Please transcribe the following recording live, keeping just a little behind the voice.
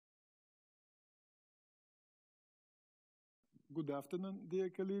Good afternoon, dear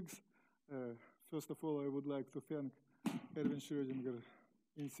colleagues. First of all, I would like to thank Erwin Schrödinger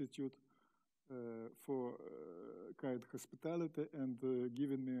Institute for kind hospitality and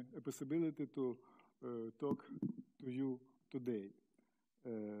giving me a possibility to talk to you today.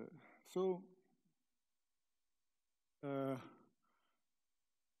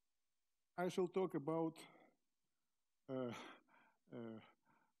 I shall talk about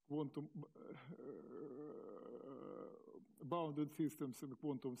quantum bounded systems in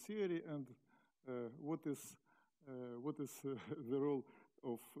quantum theory and what is the role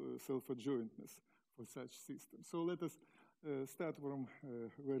of self-adjointness for such systems. So let us start from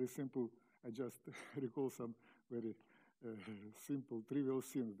very simple. I just recall some very simple, trivial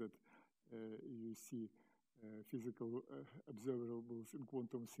things that you see physical observables in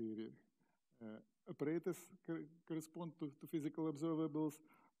quantum theory. Operators correspond to physical observables,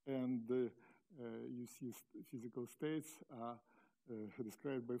 and you see physical states are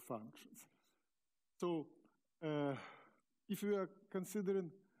described by functions. So if we are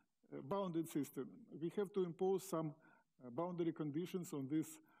considering a bounded system, we have to impose some boundary conditions on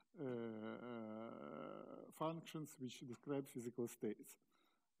these functions which describe physical states.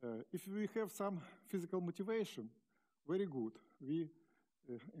 If we have some physical motivation, very good, we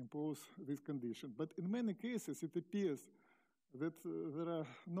impose this condition. But in many cases, it appears that there are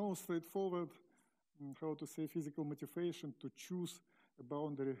no straightforward, physical motivation to choose a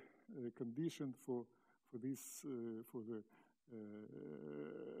boundary condition for the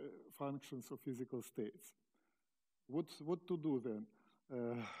functions of physical states. What to do then?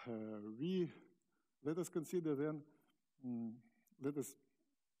 Let us consider then. Let us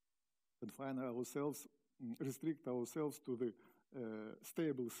confine ourselves, restrict ourselves to the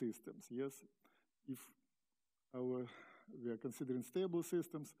stable systems. Yes, if we are considering stable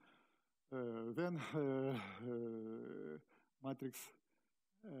systems, then matrix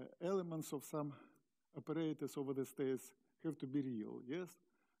elements of some operators over the states have to be real. Yes,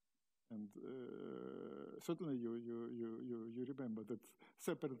 and certainly you remember that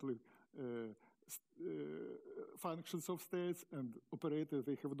separately functions of states and operators,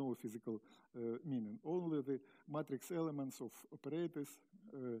 they have no physical meaning. Only the matrix elements of operators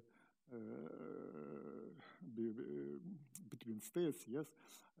between states, yes,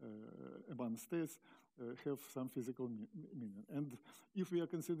 among states, have some physical meaning. And if we are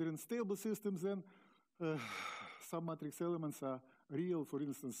considering stable systems, then some matrix elements are real. For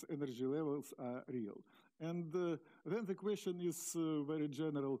instance, energy levels are real. And then the question is very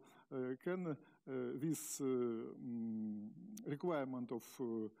general. Can this requirement of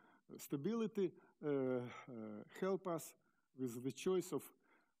stability help us with the choice of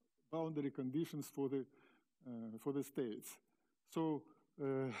boundary conditions for the states? So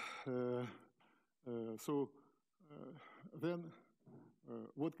then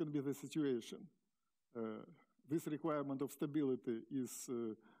what can be the situation? This requirement of stability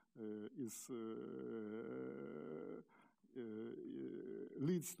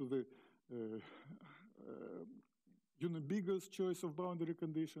leads to the unambiguous choice of boundary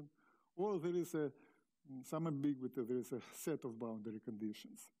condition, or there is some ambiguity. There is a set of boundary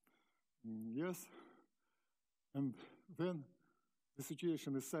conditions. Yes, and then the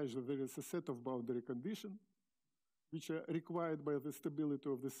situation is such that there is a set of boundary conditions which are required by the stability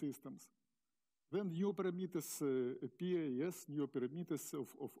of the systems. Then new parameters appear. Yes, new parameters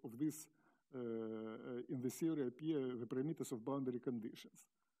of this in the theory appear, the parameters of boundary conditions.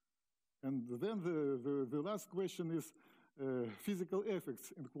 And then the last question is physical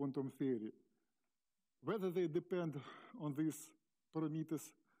effects in quantum theory. Whether they depend on these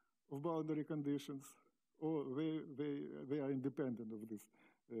parameters of boundary conditions, or they are independent of these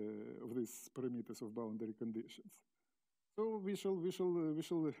parameters of boundary conditions. So we shall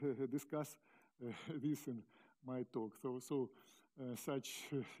discuss this in my talk. So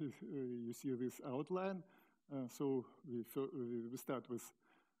such you see this outline. So we start with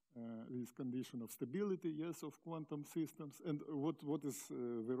this condition of stability, yes, of quantum systems, and what is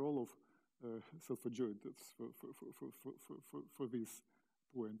the role of self-adjointness for this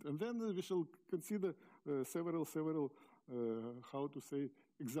point. And then we shall consider several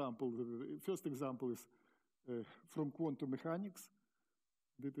examples. The first example is from quantum mechanics.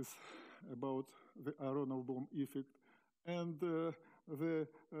 That is about the Aharonov-Bohm effect. And the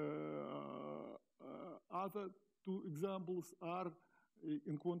other two examples are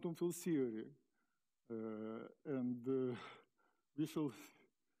in quantum field theory. And we shall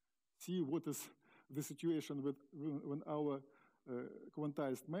see what is the situation when our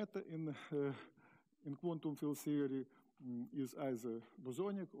quantized matter in quantum field theory is either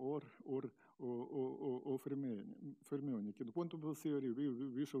bosonic or fermionic. In quantum theory,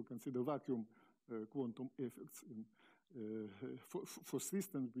 we shall consider vacuum quantum effects for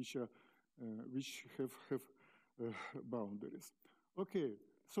systems which have boundaries. Okay,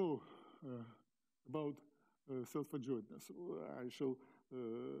 so about self-adjointness, I shall.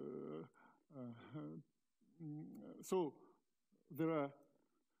 So there are,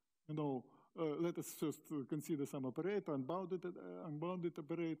 let us first consider some operator, unbounded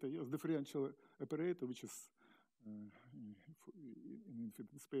operator, yes, differential operator, which is in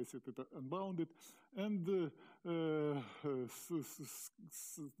infinite space it is unbounded, and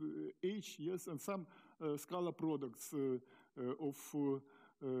H, yes, and some scalar products of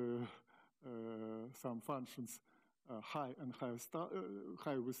some functions high and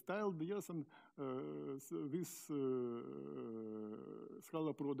high with style, yes, and so these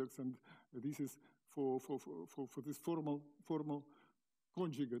scalar products, and this is for this formal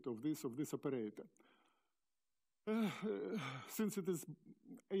conjugate of this operator. Since it is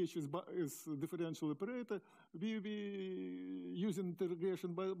H is differential operator, we using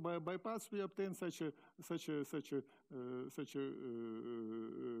integration by parts, we obtain such a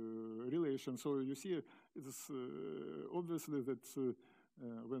relation. So you see, it is obviously that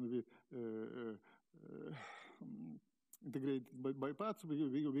when we integrate by parts,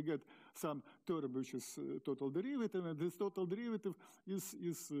 we get some term which is total derivative, and this total derivative is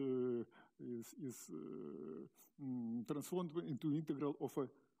transformed into integral of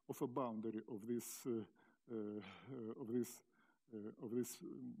a boundary of this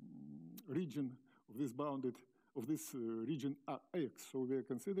region, of this bounded, of this region X. So we are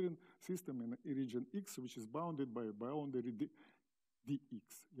considering system in region X, which is bounded by boundary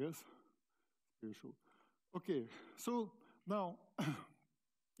dx. Yes, special. Okay, so now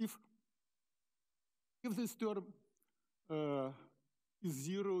if this term is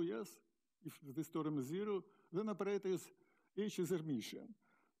zero, yes, if this term is zero, then operator is H is Hermitian.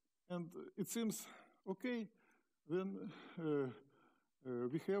 And it seems, okay, then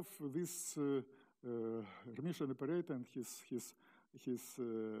we have this Hermitian operator, and his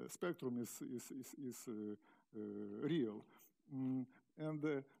spectrum is real.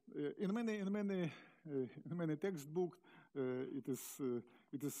 And in many textbooks, it is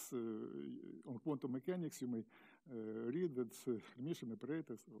on quantum mechanics. You may read that Hermitian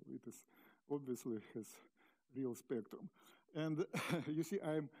operator, so it is obviously has real spectrum. And you see,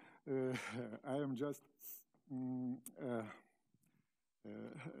 I am just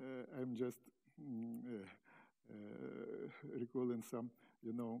recalling some,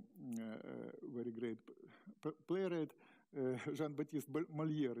 very great playwright, Jean-Baptiste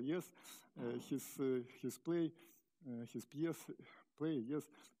Molière. Yes, his play, his play, yes,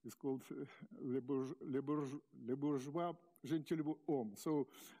 is called Le Bourgeois Gentilhomme. So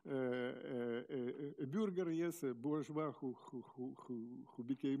a burgher, yes, a bourgeois who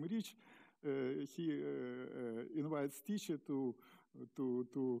became rich, he invites teacher to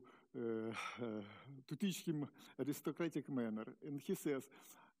teach him aristocratic manner, and he says,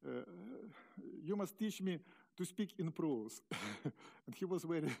 "You must teach me to speak in prose." And he was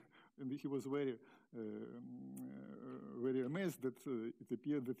very amazed that it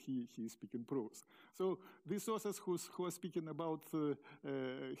appeared that he speaks in prose. So these authors who are speaking about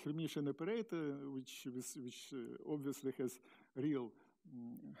Hermitian operator, which obviously has real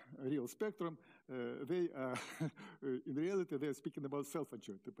spectrum, they are, in reality, they are speaking about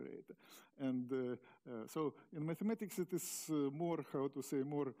self-adjoint operator. And so in mathematics, it is more, how to say,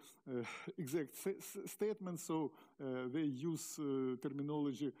 more exact statements. So they use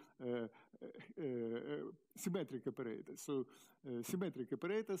terminology symmetric operators. So symmetric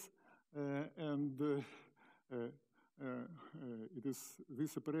operators, and it is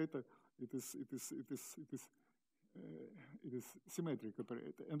this operator. It is symmetric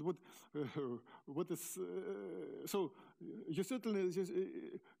operator. And what is so you certainly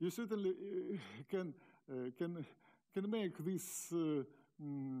can make this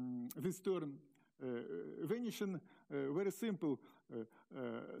term vanishing very simple.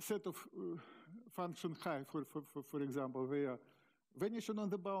 Set of function high, for example, they are vanishing on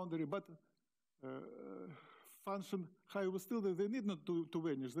the boundary, but function high will still, they need not to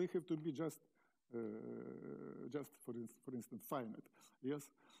vanish. They have to be just for instance, finite. Yes,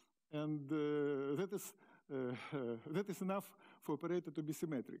 and that is enough for operator to be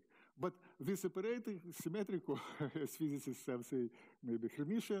symmetric. But this operator, symmetrical, as physicists have say, maybe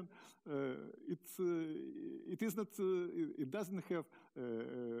Hermitian, it is not. It doesn't have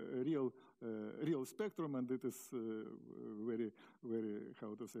a real spectrum, and it is very,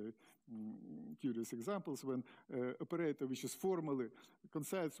 how to say, curious examples when operator which is formally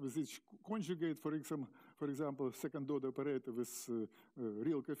coincides with each conjugate, for example, second order operator with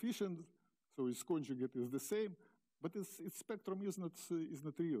real coefficient, so its conjugate is the same. But its spectrum is not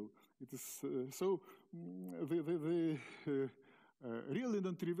real. It is so the really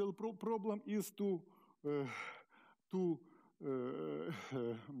non-trivial problem is to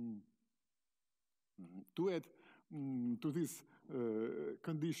add to this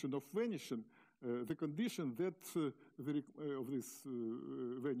condition of vanishing the condition that of this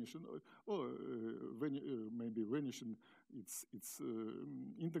vanishing, or maybe vanishing its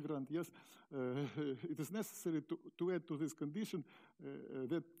integrand, yes, it is necessary to add to this condition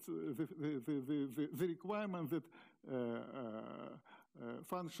that the requirement that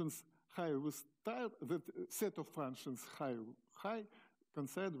functions high with style, that set of functions high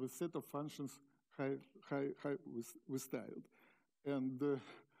coincide with set of functions high with styled. And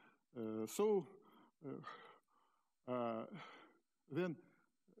so then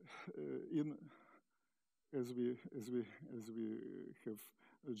as we have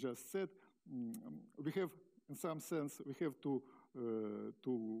just said, we have, in some sense, we have to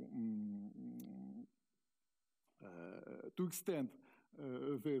extend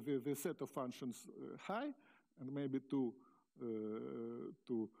the set of functions high, and maybe to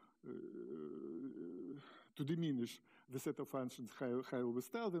diminish the set of functions high over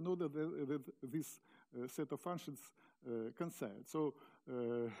style in order that this set of functions coincide. So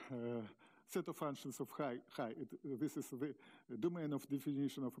set of functions of high. This is the domain of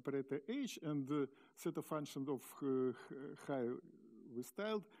definition of operator H, and the set of functions of high with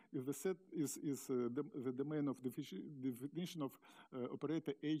styled is the set is the domain of definition of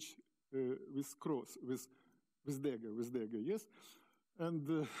operator H with cross with dagger. Yes,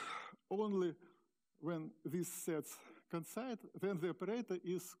 and only when these sets coincide, then the operator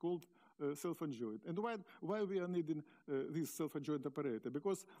is called self-adjoint. And why we are needing this self-adjoint operator?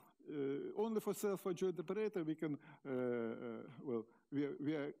 Because only for self-adjoint operator we can,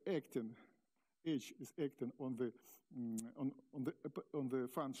 we are acting, H is acting on the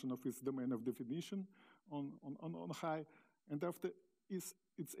function of its domain of definition on high, and after its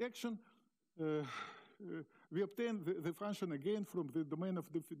action, we obtain the function again from the domain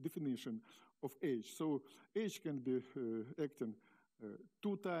of definition of H. So H can be acting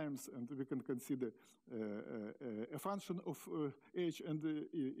 2 times, and we can consider a function of H. And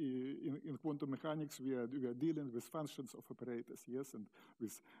in quantum mechanics, we are dealing with functions of operators, yes, and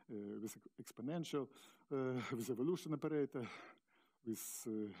with exponential, with evolution operator, with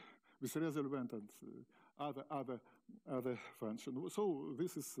resolvent, and other function. So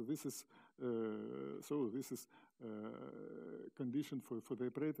this is condition for the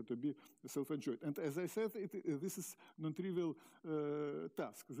operator to be self-adjoint. And as I said, this is non-trivial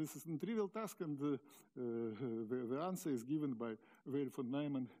task. This is non-trivial task, and the answer is given by very von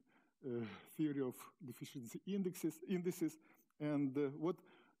Neumann theory of deficiency indices. And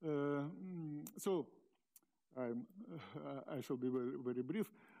so I shall be very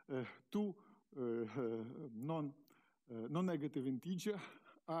brief. Two non-negative integer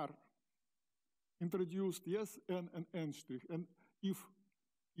are introduced, yes, n and n strich. And if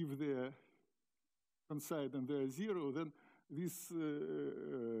they coincide and they are 0, then this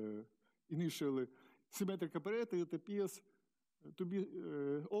initially symmetric operator, it appears to be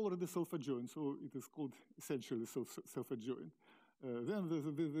already self-adjoint, so it is called essentially self-adjoint. Then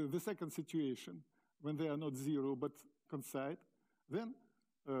the second situation, when they are not 0 but coincide, then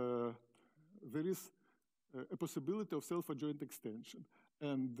there is a possibility of self-adjoint extension.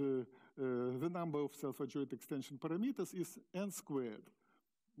 And the number of self-adjoint extension parameters is n squared.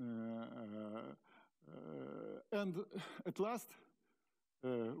 And at last,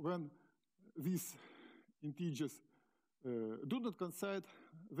 when these integers do not coincide,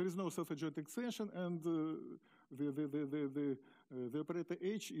 there is no self-adjoint extension, and the operator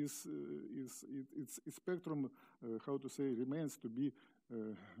H its spectrum, how to say, remains to be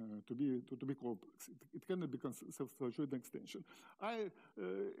complex. It cannot be self-adjoint extension.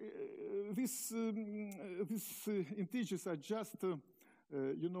 These integers are just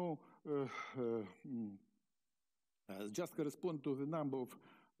just correspond to the number of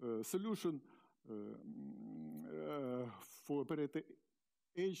solution for operator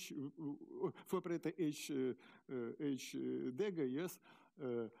H dagger, yes,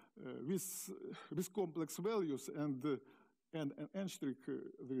 with complex values, and and n strict,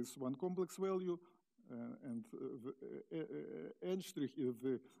 there is one complex value, and n strict is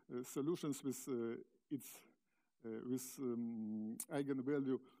the solutions with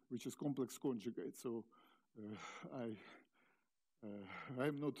eigenvalue, which is complex conjugate. So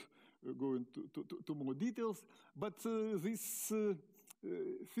I'm not going to more details, but this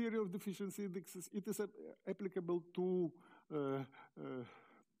theory of deficiency indexes, it is applicable to,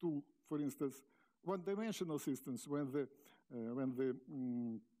 for instance, one-dimensional systems when the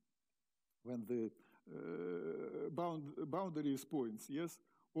boundary is points, yes,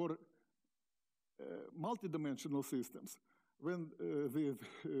 or multidimensional systems when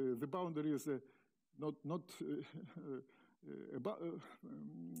the boundary is not a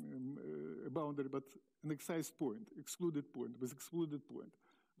boundary, but an excised point, excluded point, with excluded point.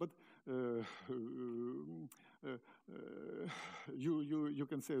 But you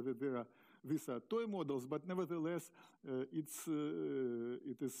can say that these are toy models, but nevertheless, this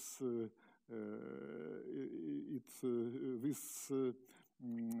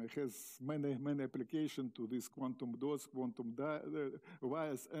has many applications to this quantum dots, quantum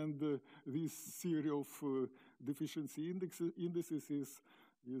wires, and this theory of deficiency indices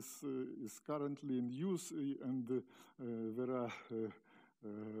is currently in use, and there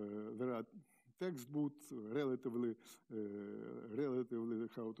are textbooks relatively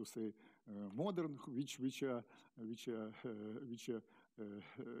how to say modern, which are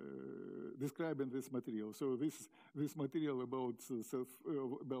describing this material. So this material about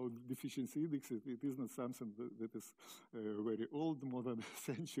deficiency indexes, it is not something that is very old, more than a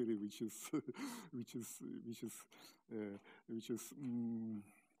century, which is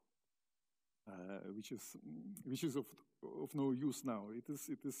of no use now. It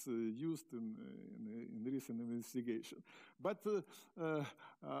is used in recent investigation. But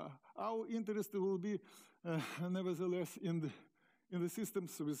our interest will be nevertheless in the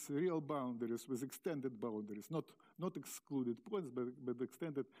systems with real boundaries, with extended boundaries, not excluded points, but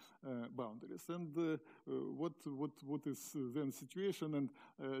extended boundaries. And what is then situation? And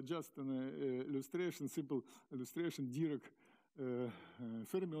just an illustration, simple illustration, Dirac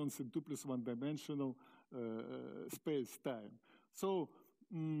fermions in 2+1 dimensional space-time. So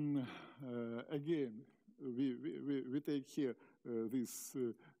again, we take here this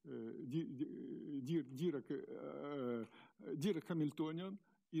Dirac Hamiltonian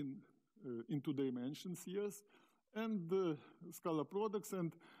in 2 dimensions, yes, and scalar products,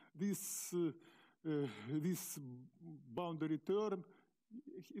 and this boundary term,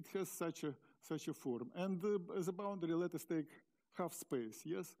 it has such a form. And as a boundary, let us take half space,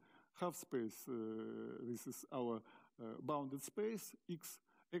 yes? Half space, this is our bounded space, x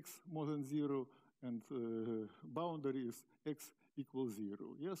more than 0, and boundary is x equals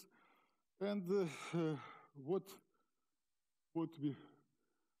 0, yes? And what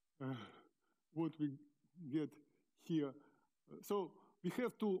we get here, so we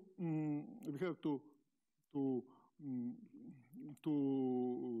have to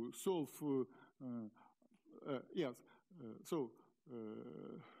solve, yes, so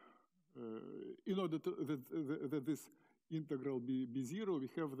in order that this integral be 0, we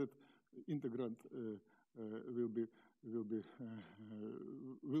have that integrand will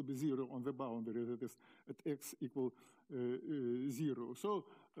be 0 on the boundary, that is at x equal 0. So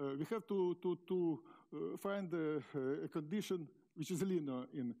we have to find a condition which is linear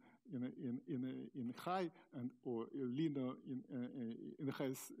in high and or linear in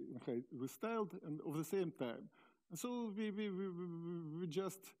high with tilde and of the same time. And so we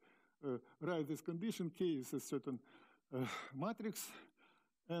just write this condition. K is a certain matrix,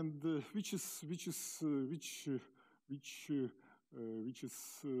 and which has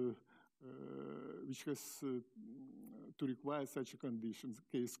to require such a condition.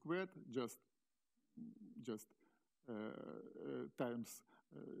 K squared just times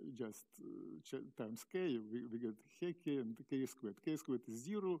times k, we get k and k squared. K squared is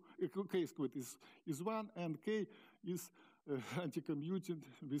 0, k squared is 1, and k is anti-commuting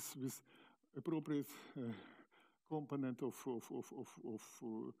with appropriate component of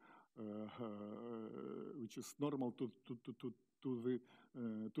which is normal to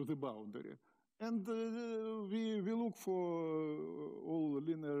the boundary. And we look for all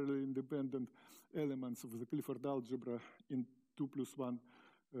linearly independent elements of the Clifford algebra in 2+1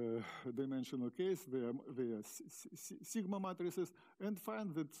 dimensional case. They are sigma matrices, and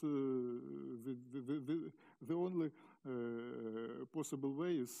find that the only possible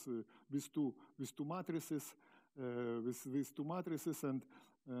way is with two matrices, with these two matrices, and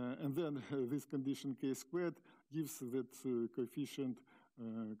then this condition k squared gives that coefficient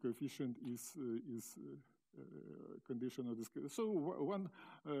is condition of this. So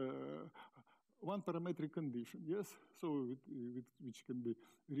one parametric condition, yes. So which can be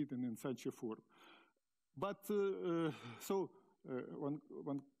written in such a form. But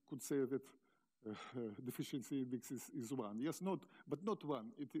one could say that deficiency index is 1. Yes, but not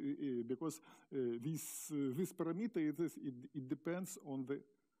 1. Because this parameter it depends on the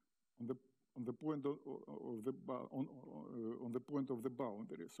point on the point of the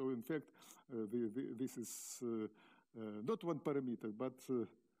boundary. So in fact, this is not one parameter, but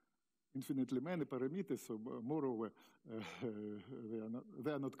infinitely many parameters. So moreover,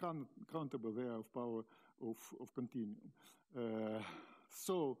 they are not countable. They are of power of continuum.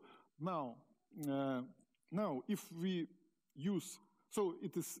 So now if we use, so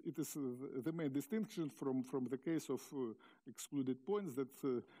it is the main distinction from the case of excluded points, that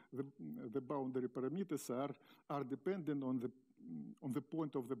the boundary parameters are dependent on the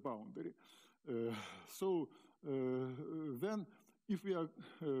point of the boundary. So then, if we are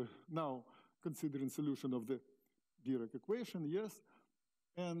now considering solution of the Dirac equation, yes,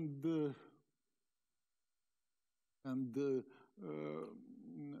 and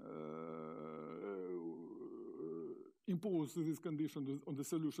impose this condition on the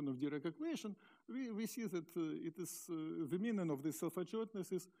solution of Dirac equation, we see that it is the meaning of the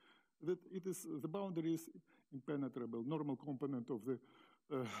self-adjointness is that it is the boundary is impenetrable. Normal component of the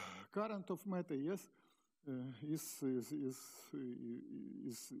current of matter, yes, is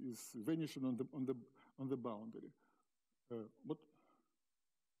vanishing on the boundary. What?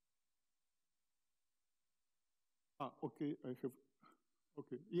 Okay, I have.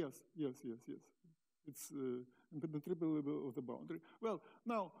 Okay, yes. It's impenetrability of the boundary. Well,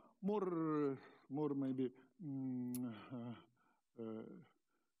 now more maybe.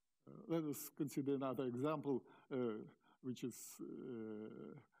 Let us consider another example, which is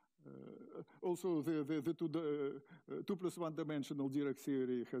also the 2 plus 1 dimensional Dirac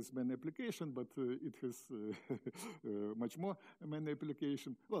theory has many applications, but it has much more many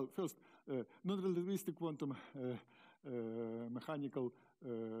applications. Well, first, non-relativistic quantum mechanical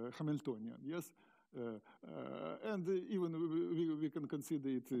Hamiltonian, yes. And even we can consider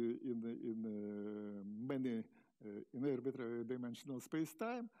it in many in arbitrary dimensional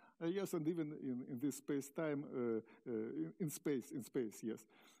space-time, yes, and even in this space-time, in space, yes,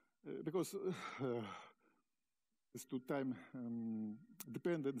 because as to time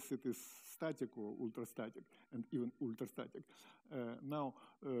dependence, it is static or ultrastatic, and even ultrastatic. Now,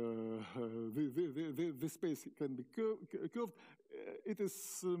 the space can be curved. It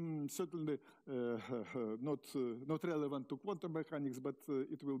is certainly not relevant to quantum mechanics, but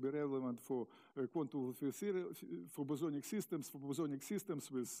it will be relevant for quantum theory, for bosonic systems,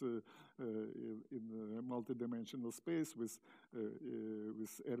 with in multidimensional space with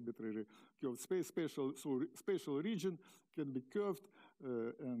arbitrary curved space. Spatial region can be curved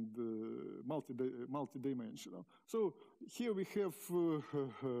and multidimensional. So here we have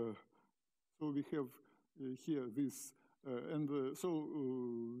here this. So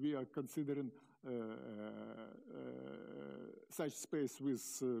we are considering such space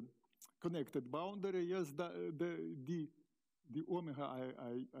with connected boundary. Yes, the omega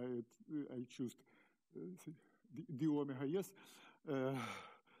I choose the omega. Yes,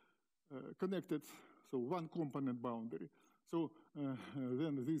 connected. So one component boundary. So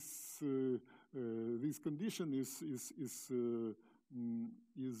then this condition is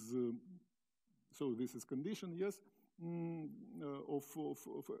so this is condition. Yes.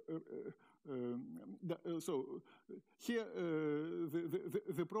 So here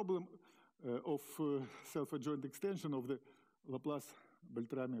the problem of self-adjoint extension of the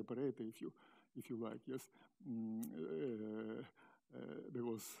Laplace-Beltrami operator, if you like, yes,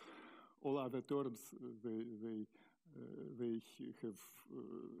 because all other terms they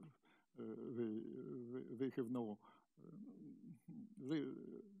have no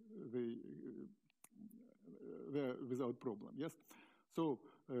they're without problem, yes. So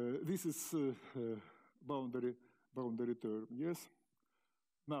this is boundary term, yes.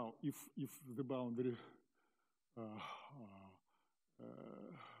 Now, if the boundary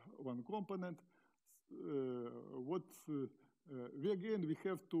one component, what we again we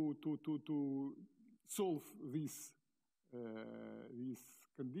have to solve this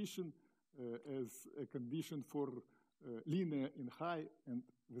condition as a condition for linear in high, and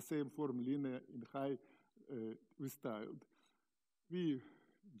the same form linear in high with tilde. We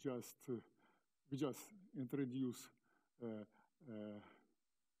just introduce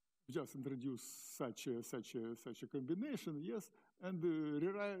such a combination, yes, and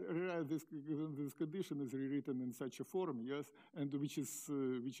rewrite this condition is rewritten in such a form, yes, and which is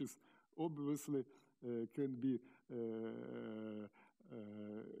obviously can be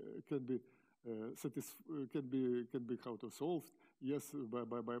how to solved, yes,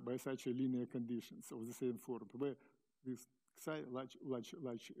 by such a linear conditions of the same form, where this psi, large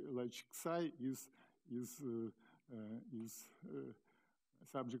psi is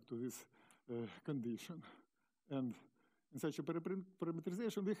subject to this condition. And in such a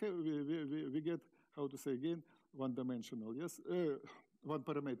parameterization, we get, how to say again, one-dimensional, yes,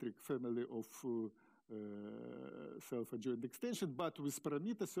 one-parametric family of self-adjoint extension, but with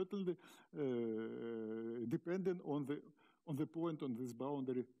parameters certainly dependent on the point on this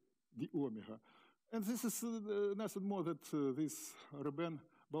boundary, the omega. And this is nothing more than this Robin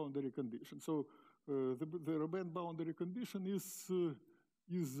boundary condition. So the Robin boundary condition is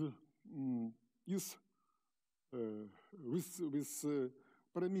with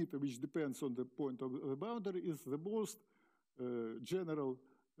parameter which depends on the point of the boundary is the most general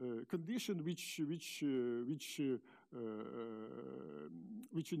condition which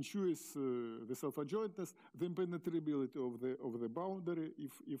ensures the self-adjointness, the impenetrability of the boundary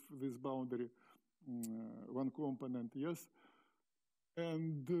if this boundary one component, yes,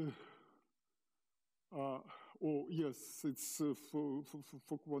 and oh yes, it's for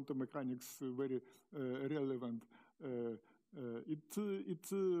quantum mechanics very relevant.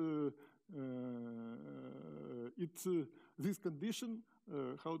 This condition,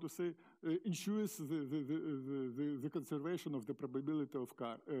 how to say, ensures the conservation of the probability of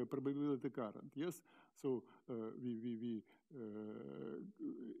probability current. Yes, so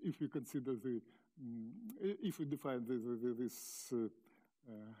if we consider if we define this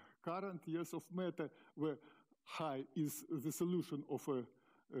current, yes, of matter, where high is the solution of a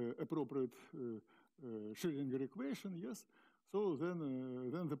appropriate Schrödinger equation, yes. So then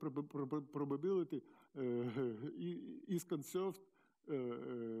the probability is conserved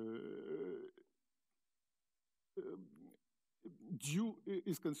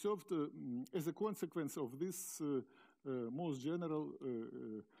as a consequence of this most general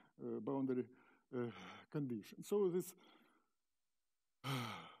boundary condition. So this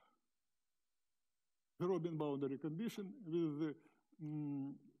the Robin boundary condition with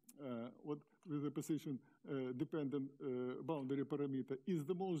the position dependent boundary parameter is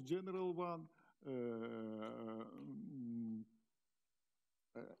the most general one,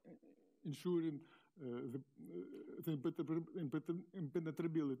 ensuring the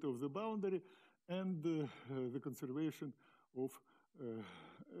impenetrability of the boundary and the conservation of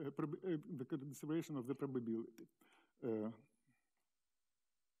the probability.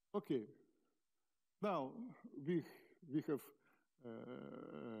 Okay, now we have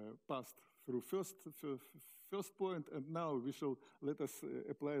passed through first point, and now let us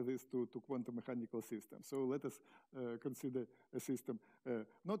apply this to quantum mechanical systems. So let us consider a system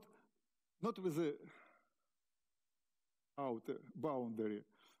not with a outer boundary,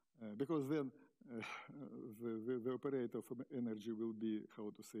 because then the operator of energy will be, how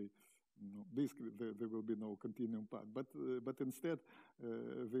to say, basically there will be no continuum path, but instead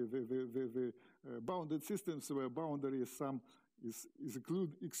the bounded systems where boundary is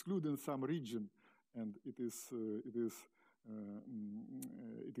excluding some region, and it is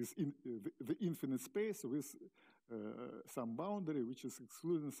in the infinite space with some boundary which is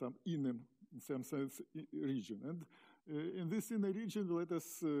excluding some inner, in some sense, region. And in this inner region, let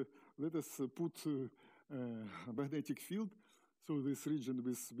us put magnetic field. So this region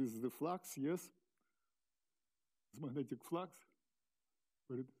with the flux, yes, this magnetic flux,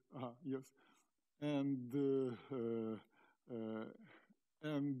 yes, and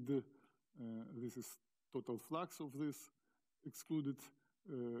this is total flux of this excluded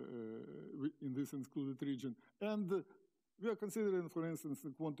in this excluded region. And we are considering, for instance,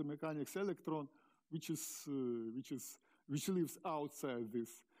 the quantum mechanics electron, which lives outside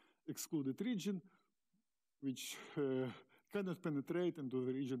this excluded region, which cannot penetrate into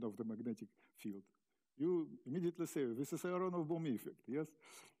the region of the magnetic field. You immediately say, this is Aharonov-Bohm effect, yes?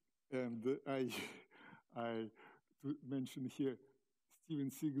 And I mention here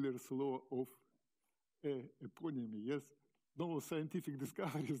Steven Siegler's law of eponymy, yes? No scientific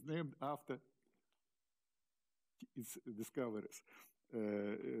discovery is named after its discoverers.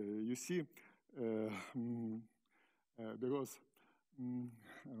 You see, because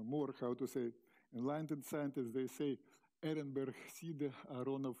more, how to say, enlightened scientists, they say Ehrenberg-Side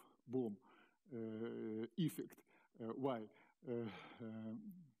Aharonov-Bohm effect. Why?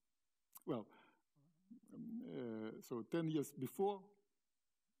 Well, so 10 years before,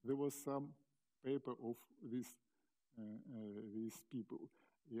 there was some paper of these people,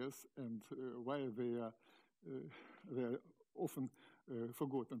 yes, and why they are often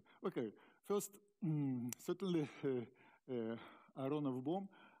forgotten. Okay, first, certainly Aronov bomb.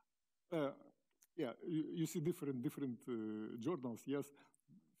 Yeah, you see different journals. Yes,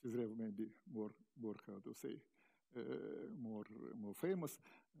 Fizrev may be more how to say more famous,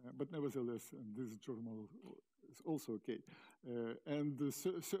 but nevertheless, this journal is also okay. And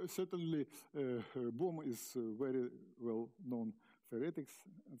certainly, Bohm is very well known theoretics.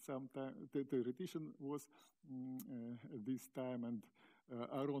 At some time, the theoretician was at this time, and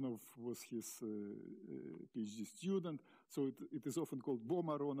Aronov was his PhD student. So it is often called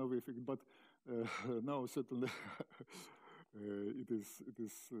Bohm-Aronov effect, but now certainly it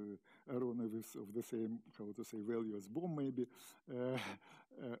is Aronov is of the same, how to say, value as Bohm maybe.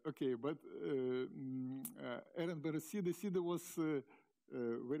 Okay, but Ehrenberg Side was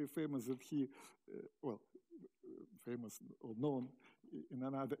very famous that he, well, famous or known in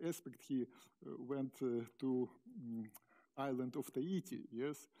another aspect. He went to island of Tahiti,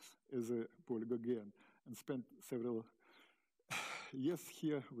 yes, as a polygogian, and spent several years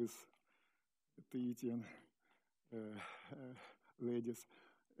here with Tahitian ladies.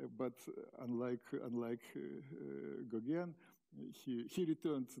 But unlike Gauguin, he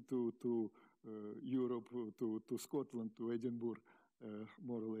returned to Europe, to Scotland, to Edinburgh,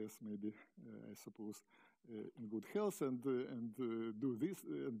 more or less, maybe, I suppose, in good health, and do this,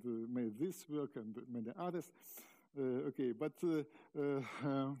 and made this work and many others. Okay, but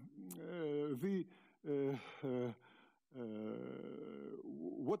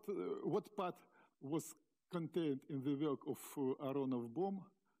what part was contained in the work of Aronov Bohm,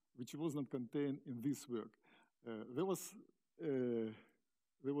 which was not contained in this work? There was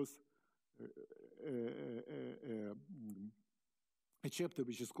a chapter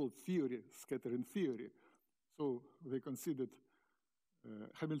which is called theory, scattering theory. So they considered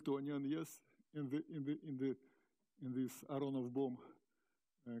Hamiltonian, yes, in this Aronov Bohm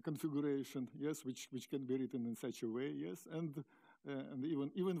configuration, yes, which can be written in such a way, yes, and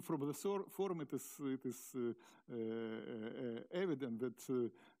even from the form, it is evident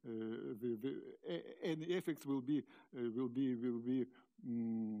that any effects will be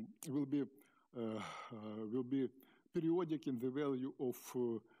periodic in the value of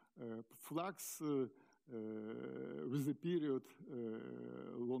flux with the period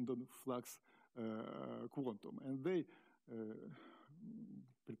London flux quantum, and they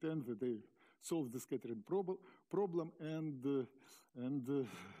pretend that they solve the scattering problem and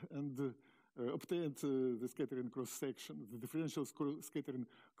obtained the scattering cross section, the differential scattering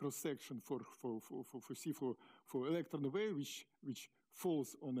cross section for electron wave, which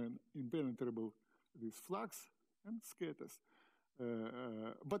falls on an impenetrable this flux and scatters.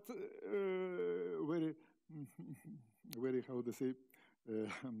 But very how to say,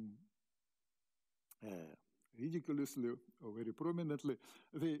 ridiculously or very prominently,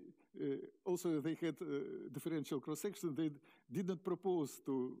 they had differential cross section. They did not propose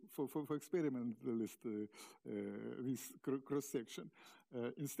for experimentalists this cross section.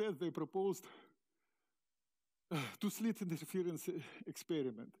 Instead, they proposed two-slit interference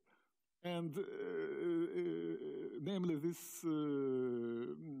experiment. And namely, this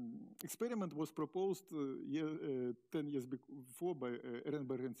experiment was proposed 10 years before by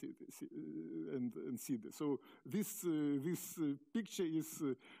Ehrenberg and Side. So this picture is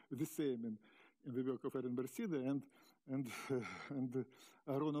the same in the work of Ehrenberg, Side and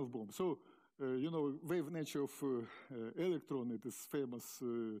Aronov Bohm. So wave nature of electron. It is famous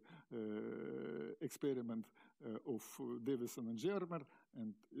experiment of Davison and Germer,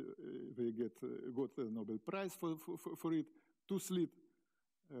 and they got the Nobel Prize for it. Two-slit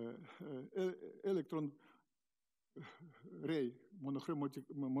electron ray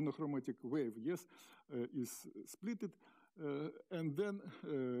monochromatic wave, yes, is splitted and then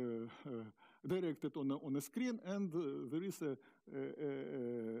directed on a screen, and there is a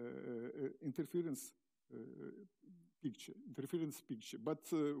interference picture.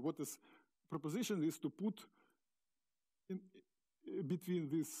 But what is proposition is to put in between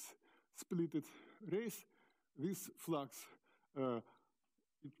these splitted rays this flux,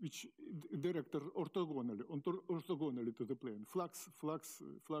 which directed orthogonally to the plane. Flux,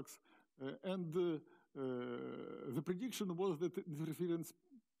 and the prediction was that the interference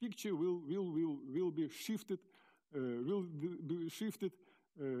picture will be shifted,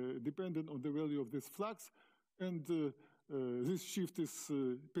 depending on the value of this flux, and this shift is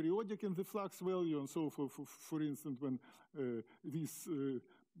periodic in the flux value. And so, for instance, when this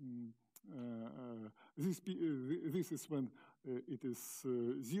is when it is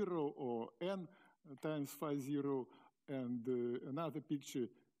 0 or n times phi 0, and another picture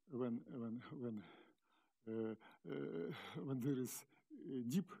when there is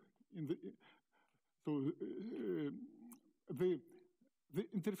deep in the, so the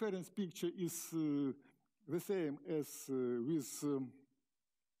interference picture is the same as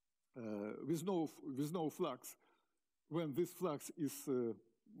with no flux, when this flux is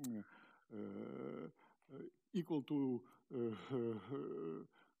equal to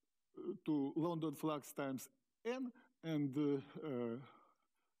London flux times n, and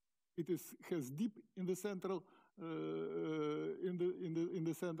it has dip in the central in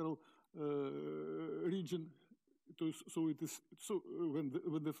the central region. So it is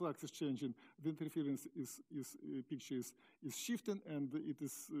when the flux is changing, the interference picture is shifting, and it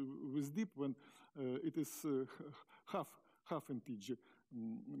is with dip when it is half integer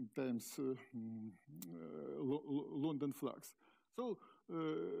times London flux. So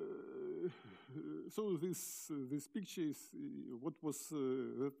this picture is what was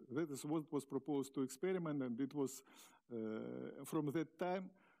that is what was proposed to experiment, and it was from that time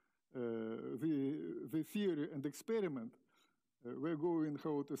the theory and experiment were going,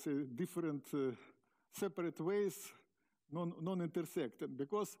 how to say, different separate ways, non-intersecting,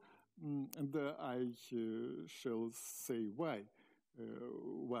 because and I shall say why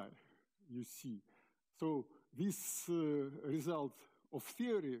you see. So this result of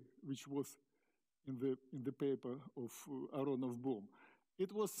theory, which was in the paper of Aronov-Bohm,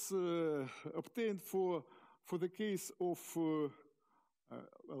 it was obtained for the case of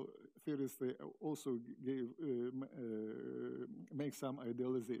well, theorists, they also make some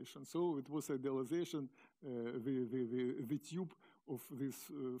idealization. So it was idealization, the tube of this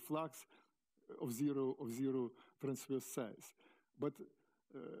flux of zero transverse size. But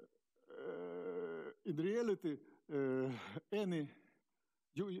in reality,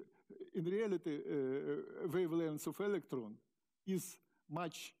 wavelengths of electron is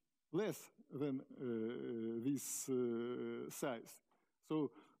much less than this size.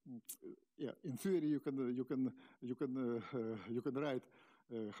 So, yeah, in theory you can write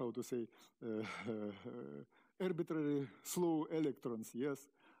how to say arbitrary slow electrons, yes,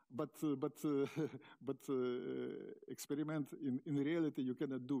 but experiment in reality you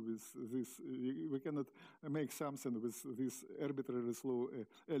cannot do with this. We cannot make something with this arbitrary slow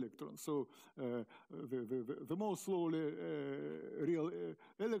electrons. So the most slowly real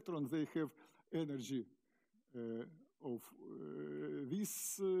electrons, they have energy of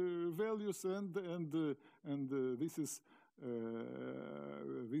these values, and this is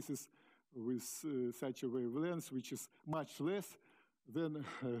with such a wavelength which is much less than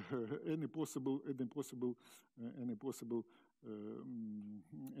any possible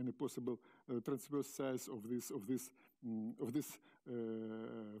transverse size of this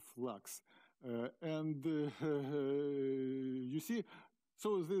flux, you see.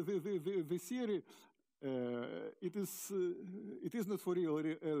 So the theory. It is not for real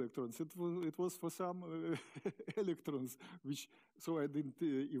electrons. It was for some electrons, which, so I didn't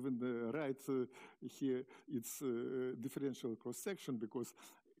even write here its differential cross section, because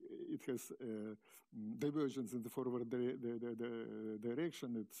it has divergence in the forward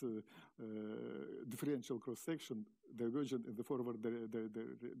direction. It's differential cross section, divergent in the forward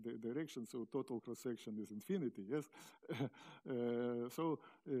direction. So total cross section is infinity. Yes. So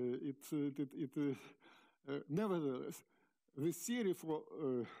nevertheless, this theory for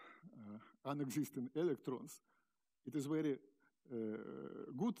unexisting electrons, it is very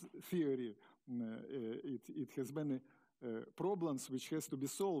good theory. It has many problems which has to be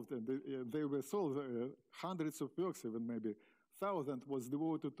solved, and they were solved. Hundreds of works, even maybe 1,000, was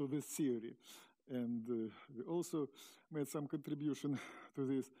devoted to this theory, and we also made some contribution to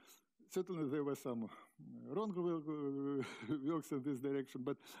this. Certainly, there were some wrong works in this direction,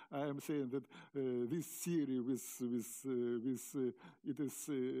 but I am saying that this theory, it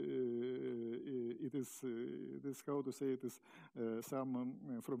is how to say, it is some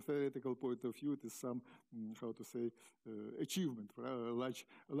from theoretical point of view, it is some how to say achievement, large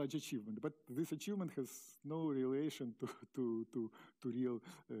achievement. But this achievement has no relation to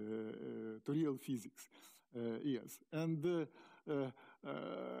real physics. Yes, and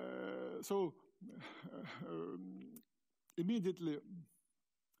so immediately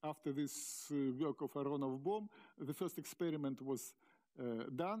after this work of Aronov-Bohm, the first experiment was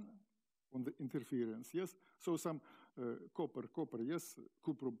done on the interference. Yes, so some copper, yes,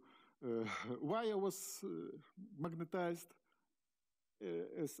 cuprum wire was magnetized,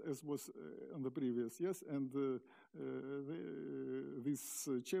 as was on the previous, yes, and these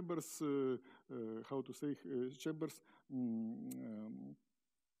chambers, how to say, chambers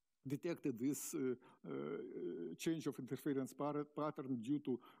detected this change of interference pattern due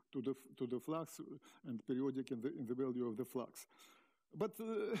to the flux and periodic in the value of the flux. But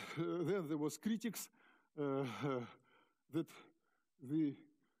then there was critics that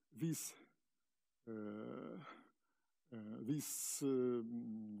this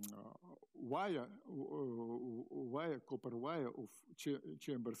copper wire of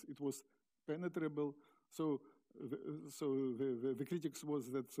chambers, it was penetrable. So the critics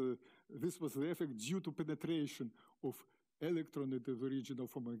was that this was the effect due to penetration of electron into the region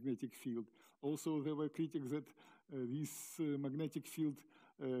of a magnetic field. Also, there were critics that this magnetic field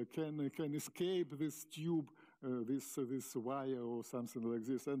can escape this tube, this wire or something like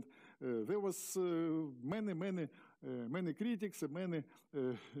this. And there was many critics and many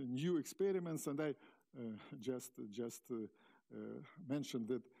new experiments. And I just mentioned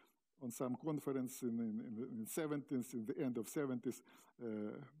that on some conference in the 70s, in the end of 70s,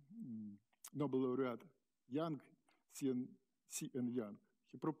 Nobel laureate Young, C.N. Young,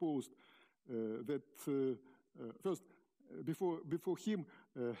 he proposed that first, before him,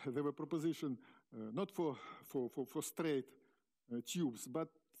 there were propositions not for straight tubes, but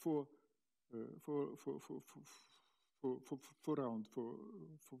for round, for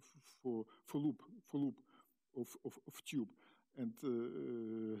loop of tube. And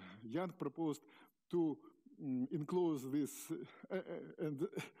Young proposed to enclose this, and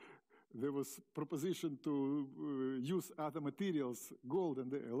there was proposition to use other materials, gold,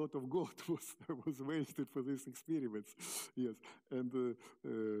 and a lot of gold was wasted for these experiments. Yes, and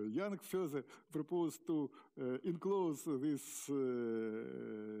Young further proposed to enclose this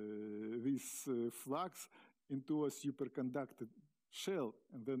flux into a superconductor shell,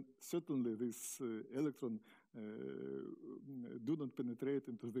 and then certainly this electron do not penetrate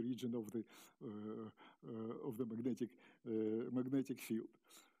into the region of the magnetic field.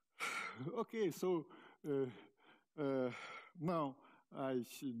 Okay, so now I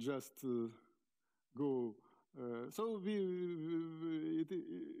should just go. So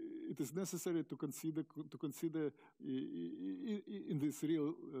it is necessary to consider in this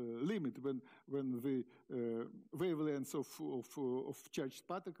real limit when the wavelengths of charged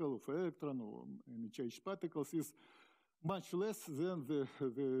particle, of electron or any charged particles is much less than the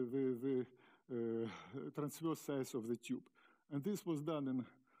transverse size of the tube. And this was done in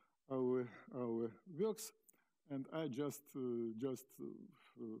our works, and I just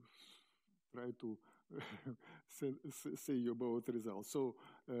try to say you about the results. So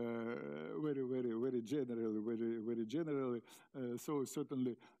very generally. So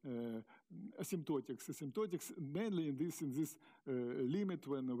certainly asymptotics mainly in this limit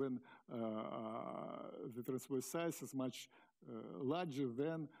when the transverse size is much larger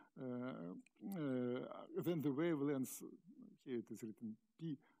than the wavelengths. Here it is written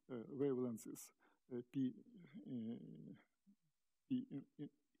P. Wavelength is P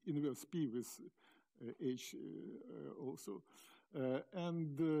inverse P with H also,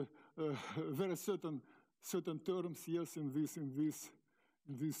 and there are certain terms, yes, in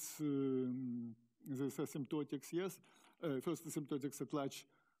this asymptotics, yes. First, asymptotics at large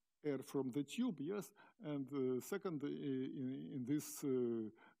air from the tube, yes, and second, in this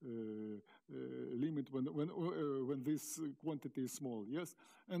limit when this quantity is small, yes,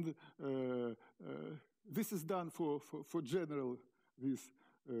 and this is done for general this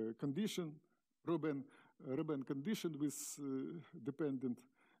condition, Robin condition with dependent,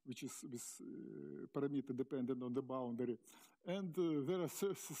 which is with parameter dependent on the boundary, and there are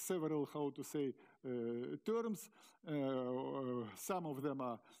several, how to say, terms. Some of them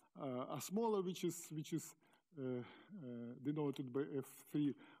are smaller, which is denoted by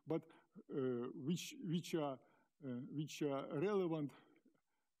F3, but which are relevant,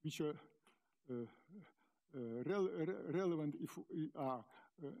 which are relevant if we are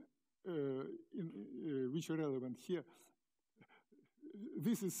which are relevant here.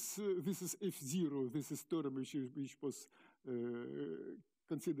 This is F0. This is term which was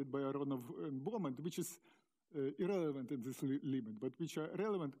considered by Aronov and Beaumont, which is irrelevant in this limit, but which are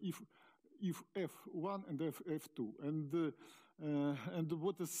relevant if F1 and F2. And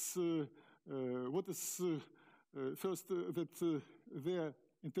what is first that their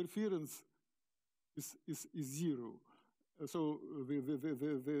interference is zero. So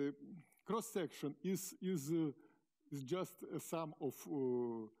the cross section is just a sum of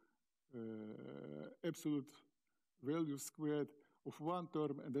absolute value squared of one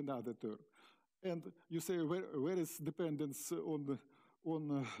term and another term. And you say, where is dependence on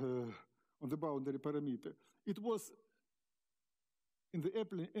the boundary parameter? It was in the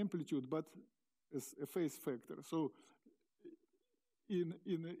amplitude, but as a phase factor. So in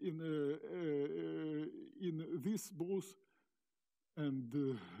this both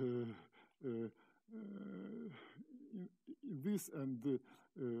and this and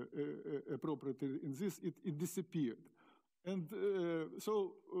appropriately in this, it disappeared. And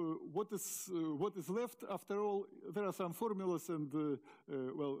so what is left after all? There are some formulas, and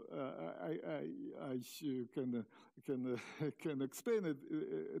well, I can explain it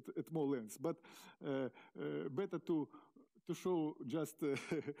at more length, but better to show just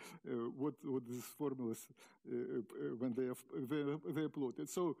what these formulas when they are plotted.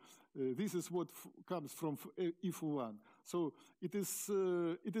 So this is what comes from if1. So it is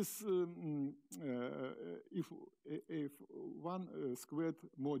if1 squared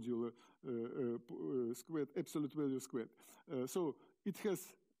modulo squared absolute value squared. So it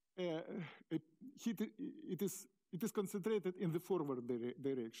has it is concentrated in the forward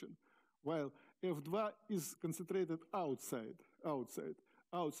direction, while F2 is concentrated outside of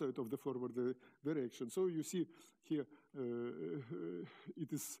the forward direction. So you see here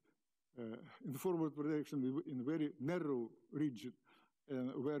it is in the forward direction in a very narrow region,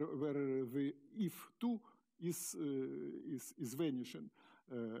 where the if2 is vanishing.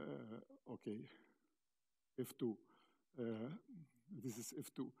 Okay, F2. This is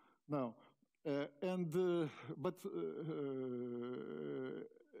F2 now, but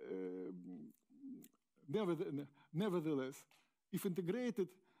nevertheless, if integrated,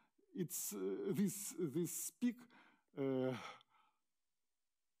 it's this peak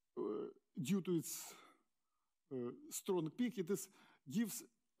due to its strong peak, gives,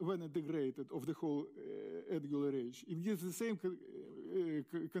 when integrated, of the whole angular range. It gives the same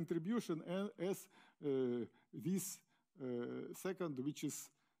contribution as this second, which is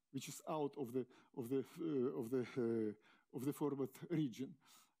out of the forward region.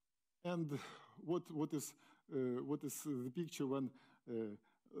 And what is the picture when?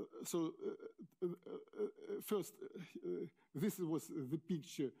 First, this was the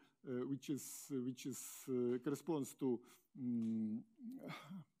picture which corresponds to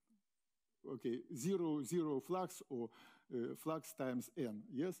okay, zero flux, or flux times n.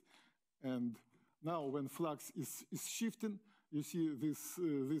 Yes, and now when flux is shifting, you see this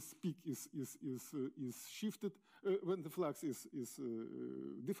peak is shifted. When the flux is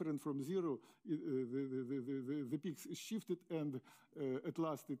different from zero, the peak is shifted, and at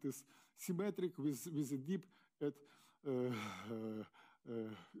last it is symmetric with a dip at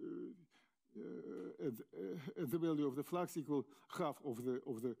the value of the flux equal half of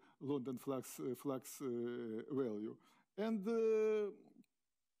the London flux value. And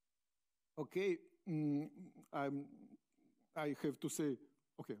okay, I have to say,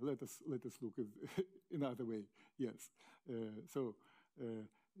 okay, let us look at another way. Yes, so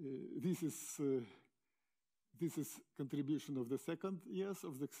this is contribution of the second, yes,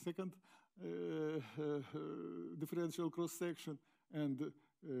 of the second differential cross section, and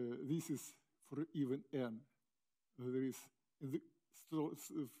this is for even n. There is in the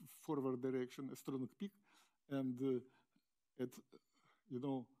forward direction a strong peak, and at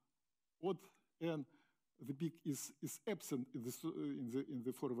odd n, the peak is absent in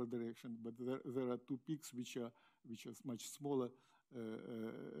the forward direction, but there are two peaks which are much smaller,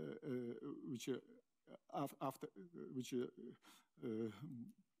 which are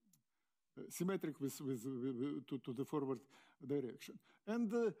symmetric to the forward direction.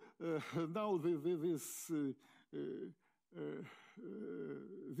 And now this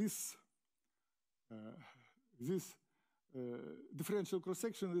differential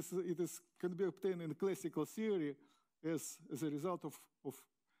cross-section can be obtained in classical theory as a result of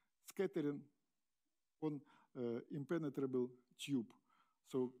scattering on impenetrable tube.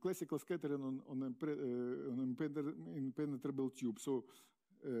 So classical scattering on impenetrable tube. So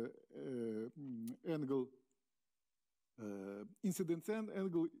angle incidence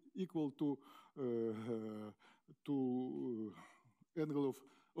angle equal to angle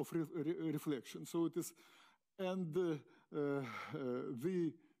of reflection. So it is, and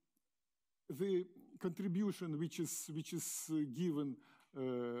the contribution which is given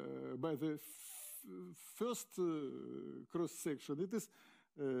by the first cross section,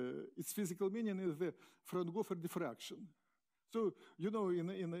 its physical meaning is the Fraunhofer diffraction. So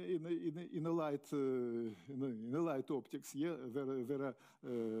in a light optics, yeah, there are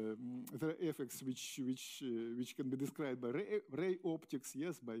effects which can be described by ray optics,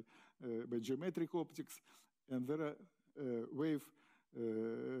 yes, by geometric optics, and there are wave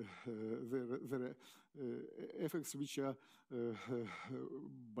there are effects which are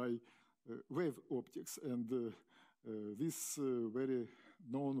by wave optics, and this very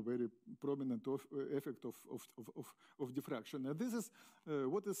known, very prominent effect of diffraction. And this is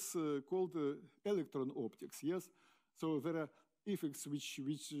what is called electron optics, yes? So there are effects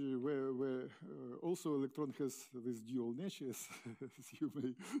where also electron has this dual nature, as you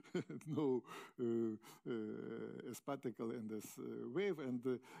may know, as particle and as wave,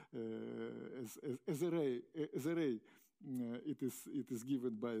 and as array, it is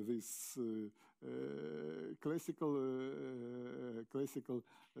given by this classical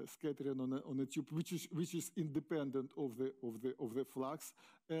scattering on a tube, which is independent of the flux,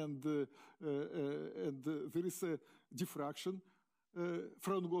 and there is a diffraction,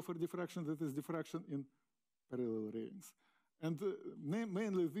 Fraunhofer diffraction, that is diffraction in parallel rings. And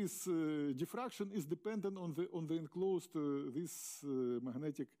mainly this diffraction is dependent on the enclosed this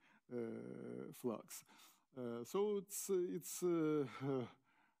magnetic flux. So it's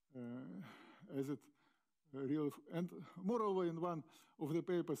as it real. And moreover, in one of the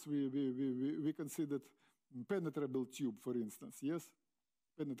papers, we considered penetrable tube, for instance. Yes,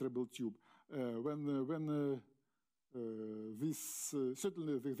 penetrable tube. When this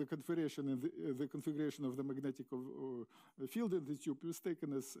certainly the configuration and the configuration of the magnetic field in the tube is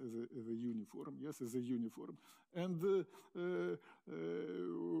taken as a uniform. Yes, as a uniform, and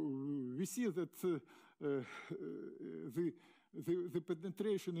we see that the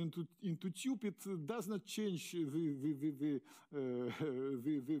penetration into tube, it does not change the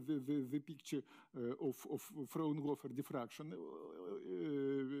picture of Fraunhofer diffraction.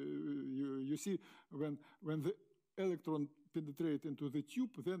 You see, when the electron penetrates into the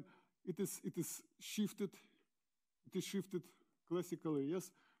tube, then it is shifted. It is shifted classically.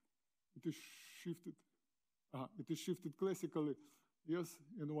 Yes, it is shifted. It is shifted classically. Yes,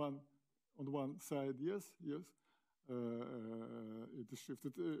 on one side. Yes. It is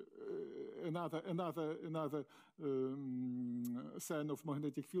shifted. Another sign of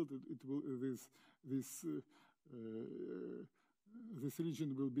magnetic field. It will this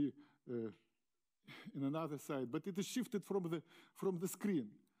region will be in another side, but it is shifted from the screen.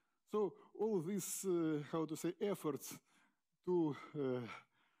 So all these how to say efforts to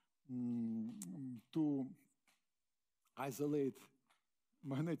isolate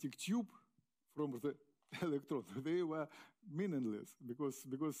magnetic tube from the electron, they were meaningless because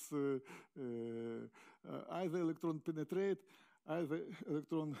either electron penetrate, either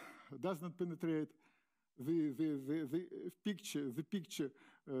electron does not penetrate. The picture,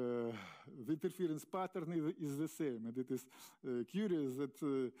 the interference pattern is the same, and it is curious that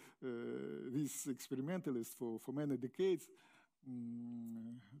these experimentalists for many decades,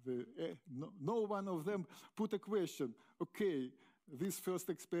 no one of them put a question. Okay, this first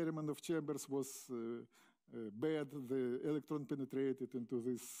experiment of Chambers was bad. The electron penetrated into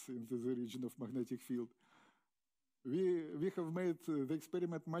the region of magnetic field. We have made the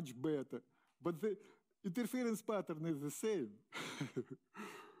experiment much better, but the interference pattern is the same.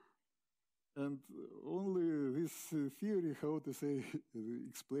 And only this theory, how to say,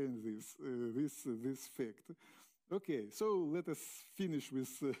 explains this fact. Okay, so let us finish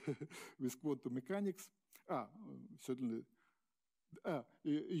with quantum mechanics. Certainly.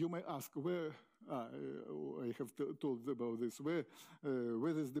 You may ask where. I have told about this. Where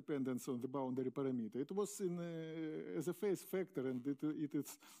this dependence on the boundary parameter? It was as a phase factor, and it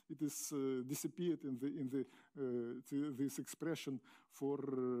is disappeared in this expression for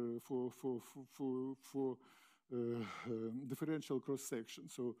differential cross section.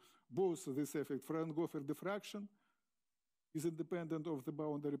 So both this effect Fraunhofer diffraction is independent of the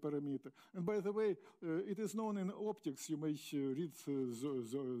boundary parameter. And by the way, it is known in optics, you may read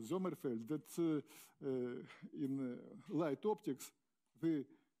Sommerfeld, that in light optics, the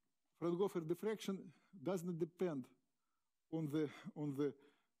Fraunhofer diffraction does not depend on the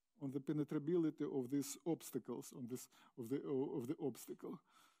penetrability of these obstacles, of the obstacle.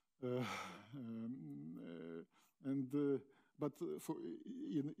 But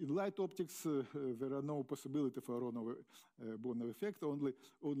in light optics, there are no possibility for Aronoff-Bohn's effect. Only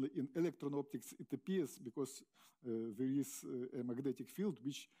in electron optics it appears, because there is a magnetic field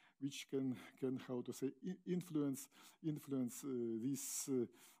which can how to say influence this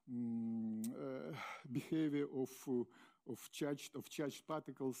behavior of charged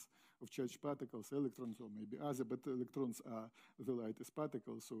particles, electrons, or maybe other, but electrons are the lightest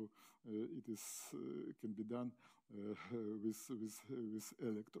particles, so it can be done with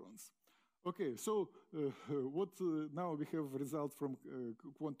electrons. Okay, so what now we have results from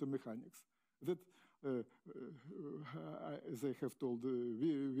quantum mechanics. That, as I have told,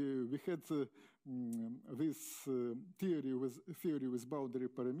 we had this theory with boundary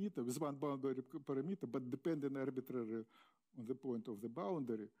parameter, with one boundary parameter, but depending arbitrarily on the point of the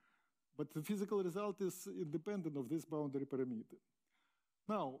boundary. But the physical result is independent of this boundary parameter.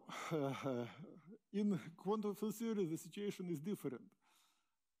 Now, in quantum field theory, the situation is different.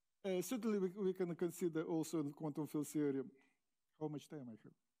 Certainly, we can consider also in quantum field theory, how much time I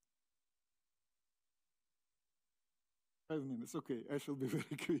have? 5 minutes. Okay, I shall be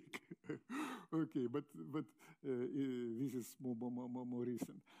very quick. Okay, but this is more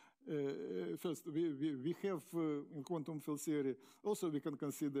recent. First, we have in quantum field theory, also we can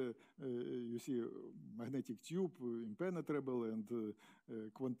consider, you see, magnetic tube, impenetrable, and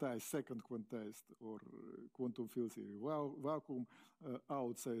quantized, second quantized, or quantum field theory, vacuum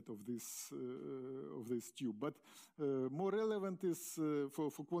outside of this tube. But more relevant is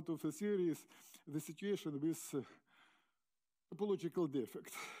for quantum field theory is the situation with topological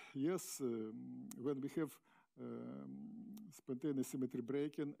defect. Yes, when we have spontaneous symmetry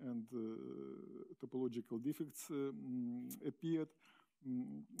breaking and topological defects appeared,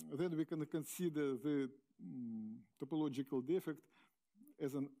 then we can consider the topological defect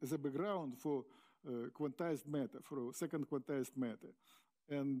as a background for quantized matter, for second quantized matter.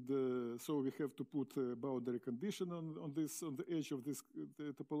 And so we have to put a boundary condition on the edge of this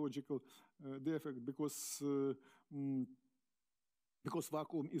topological defect, because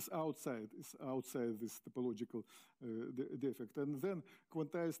vacuum is outside this topological defect. And then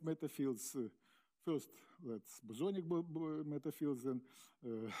quantized matter fields, first that's bosonic matter fields, then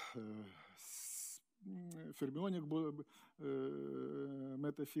fermionic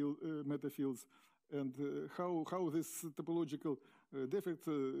matter fields, and how this topological defect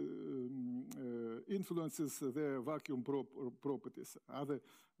influences their vacuum properties.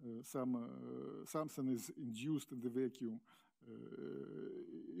 Something is induced in the vacuum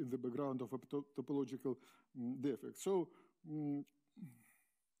in the background of a topological defect. So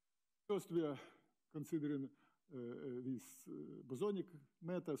first we are considering this bosonic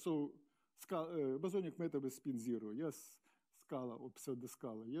matter. So bosonic matter with spin 0, yes, scala or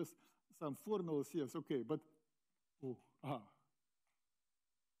pseudo-scala, yes, some formulas, yes, okay, but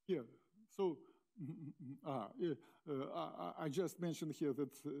here, so I just mentioned here that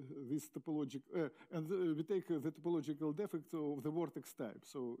this topological, and we take the topological defect of the vortex type.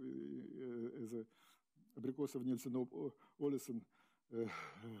 So as a Abrikosov-Nielsen-Olesen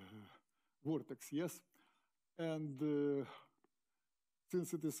vortex, yes. And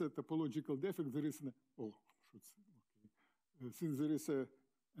since it is a topological defect, there is since there is an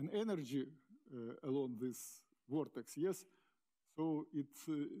energy along this vortex, yes. So it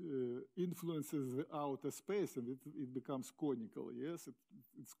influences the outer space, and it becomes conical. Yes,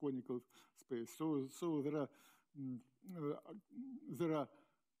 it's conical space. So there are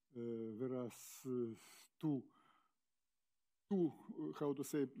two how to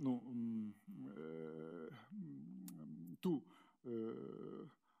say two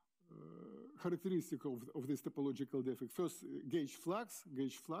characteristic of this topological defect. First, gauge flux,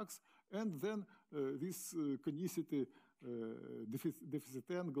 and then this conicity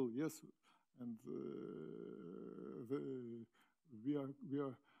deficit angle, yes, and we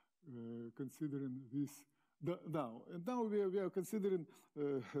are considering this now. And now we are considering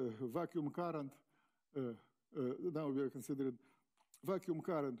vacuum current. Now we are considering vacuum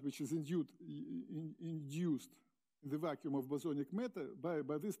current, which is induced in the vacuum of bosonic matter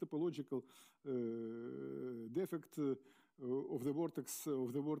by this topological defect of the vortex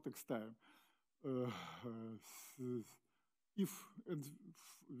time. And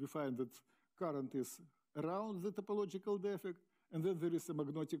we find that current is around the topological defect, and then there is a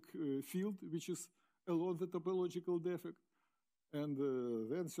magnetic field which is along the topological defect, and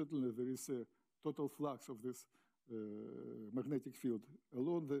then certainly there is a total flux of this magnetic field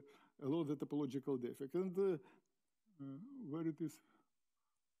along the topological defect. And where it is?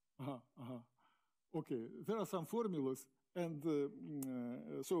 Okay, there are some formulas, and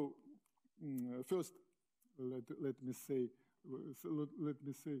so first let me say where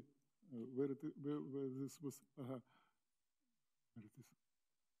this was. Where it is?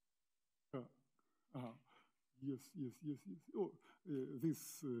 Yes. Oh,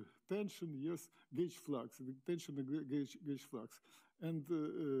 this tension, yes, gauge flux, the tension and gauge flux, and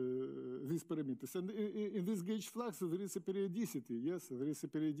these parameters. And in this gauge flux, there is a periodicity. Yes, there is a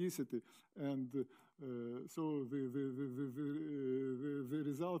periodicity, and so the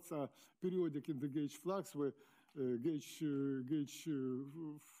results are periodic in the gauge flux, where gauge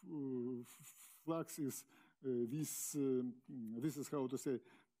flux is this. This is how to say.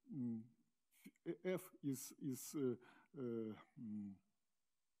 F is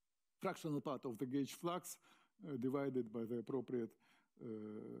fractional part of the gauge flux divided by the appropriate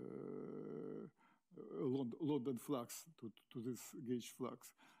London flux to this gauge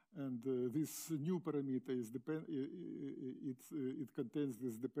flux. And this new parameter is it contains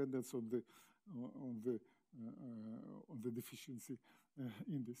this dependence on the deficiency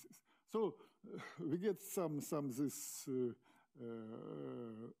indices. So we get some this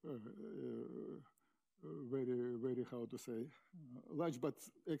very how to say large but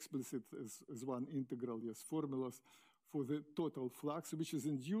explicit as one integral formulas for the total flux which is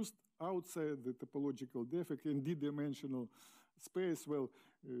induced outside the topological defect in d-dimensional space. Well,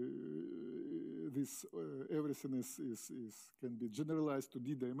 this everything can be generalized to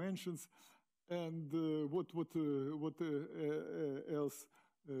d dimensions, and what else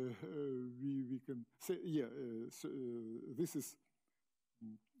we can say? Yeah, so, this is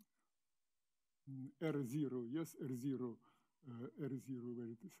R0. Yes, R0. R0.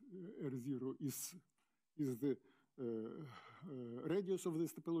 Where it is? R0 is the radius of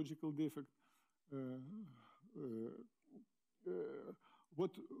this topological defect.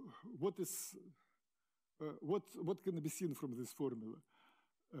 What can be seen from this formula?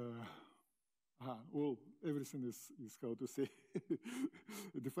 Well, everything is how to say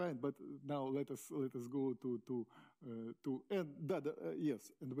defined. But now let us go to and that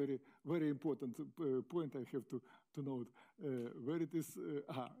yes, and very important point I have to note where it is.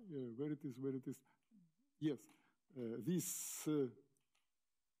 Where it is. Yes, these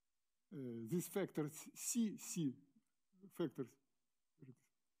factors C factors.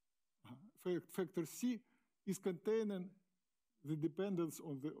 Factor C is containing the dependence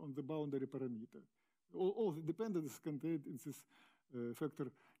on the boundary parameter. All the dependence is contained in this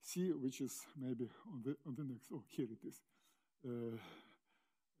factor C, which is maybe on the next. Oh, here it is.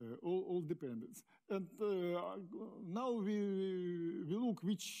 All dependence. And now we look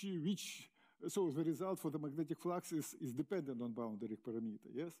which. So the result for the magnetic flux is dependent on boundary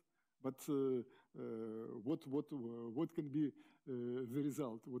parameter. Yes. But what can be the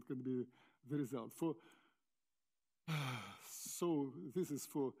result? What can be the result for? So this is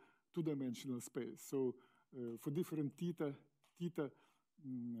for two-dimensional space. So for different theta,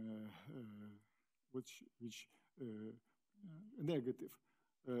 which negative,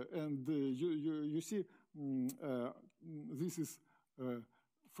 and you see this is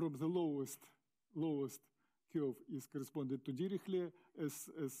from the lowest curve is corresponded to Dirichlet as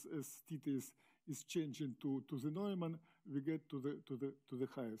theta is changing to the Neumann, we get to the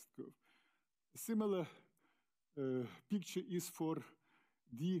highest curve. A similar picture is for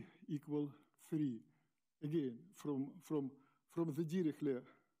d equal 3. Again, from the Dirichlet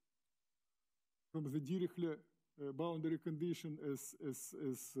boundary condition as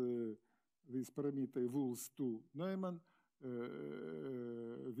this parameter evolves to Neumann,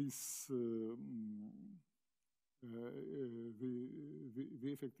 this the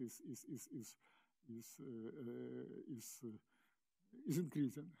effect is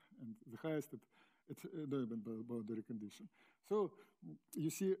increasing, and the highest at Neumann boundary condition. So you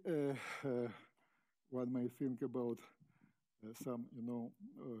see, one might think about some,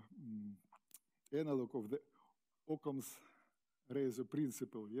 analog of the Occam's razor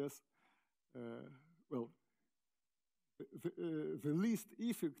principle. Yes, well, the least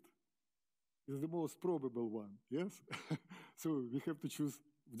effect is the most probable one, yes? So we have to choose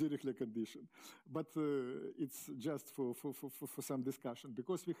Dirichlet condition. But it's just for some discussion,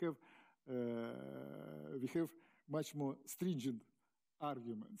 because we have much more stringent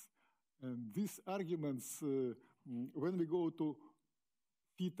arguments. And these arguments, when we go to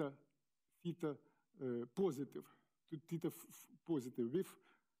theta positive,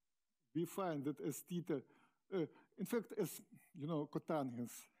 we find that as theta, in fact, as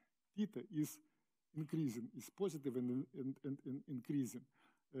cotangents, theta is increasing, is positive and increasing.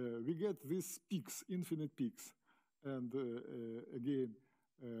 We get these peaks, infinite peaks. And again,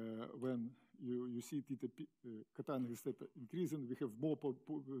 when you see theta cotangents theta increasing, we have more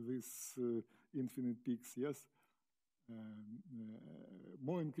these infinite peaks, yes?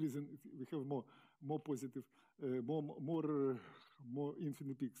 More increasing, we have more positive, more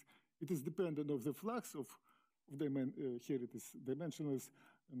infinite peaks. It is dependent of the flux of here it is dimensionless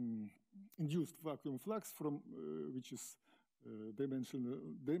induced vacuum flux from which is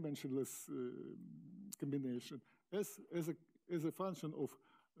dimensionless combination as a function of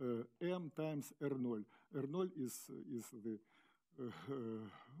m times R0. R0 is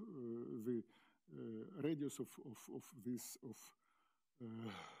the radius of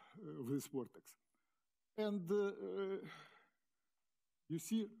this vortex, and you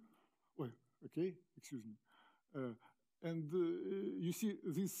see. Okay, excuse me. And you see,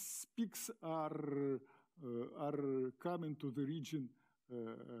 these peaks are coming to the region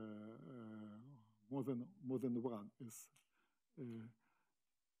more than one.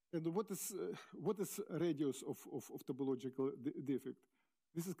 And what is radius of topological defect?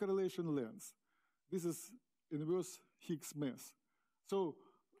 This is correlation length. This is inverse Higgs mass. So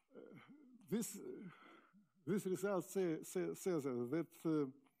this result says that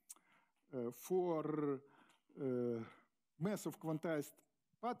for mass of quantized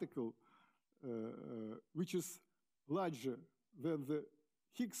particle, which is larger than the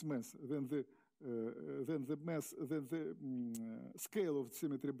Higgs mass, than the scale of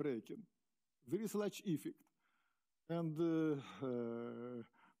symmetry breaking, there is large effect. And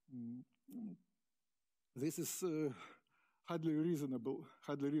this is hardly reasonable.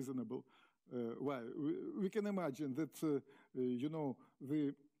 Why? We can imagine that you know,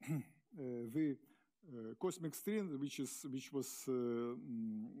 the cosmic string, which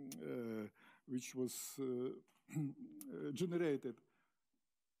was generated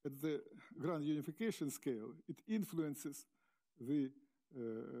at the grand unification scale, it influences the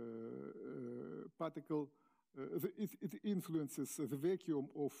particle. It influences the vacuum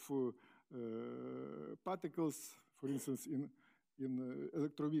of particles, for instance, in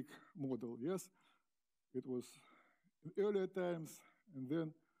electroweak model. Yes, it was in earlier times, and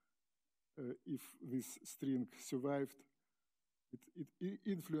then if this string survived, it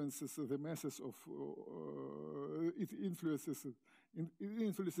influences the masses of. It influences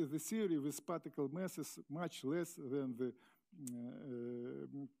the theory with particle masses much less than the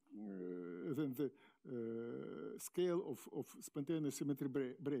scale of spontaneous symmetry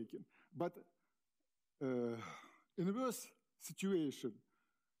breaking. But inverse situation,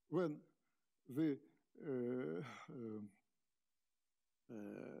 when the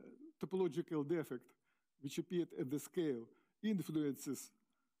topological defect, which appeared at the scale, influences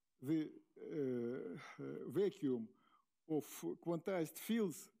the vacuum of quantized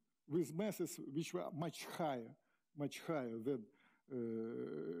fields with masses which were much higher than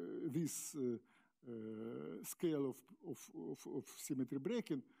this scale of symmetry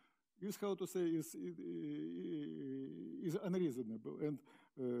breaking, is, how to say, is unreasonable. And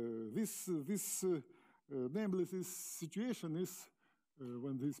namely, this situation is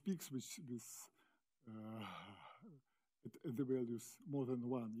when these peaks, which at the values more than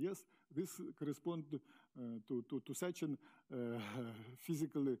 1, yes, this corresponds to such an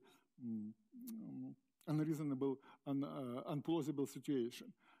physically unreasonable, unplausible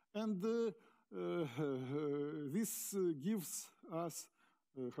situation. And this gives us,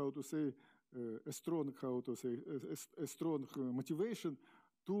 how to say, a strong motivation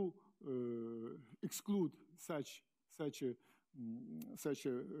to exclude such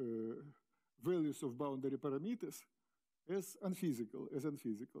values of boundary parameters as unphysical.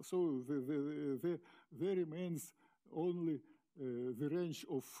 So there remains only the range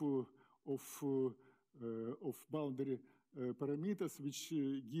of boundary parameters which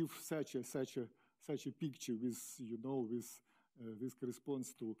give such a picture with, you know, this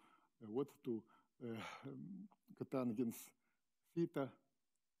corresponds to what, to cotangents theta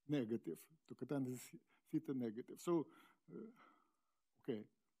negative, So okay,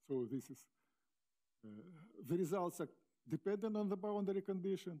 so this is the results are dependent on the boundary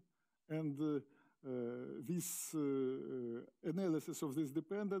condition, and this analysis of this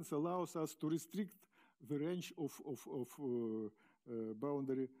dependence allows us to restrict the range of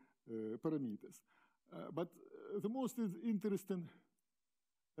boundary parameters. But the most interesting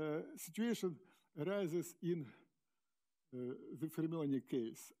situation arises in the fermionic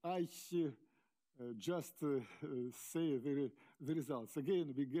case. I just say the results.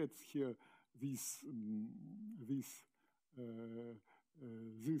 Again, we get here this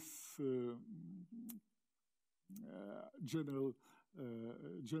general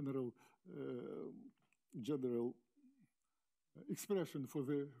expression for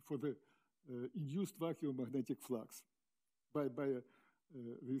the induced vacuum magnetic flux by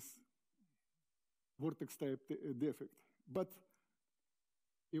this vortex type defect. But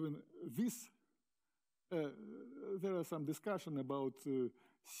even this, there are some discussion about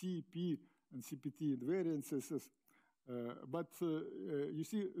CP and CPT invariances, but you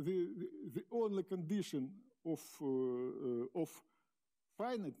see, the only condition of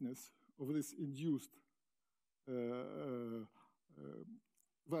finiteness of this induced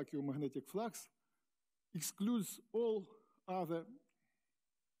vacuum magnetic flux excludes all other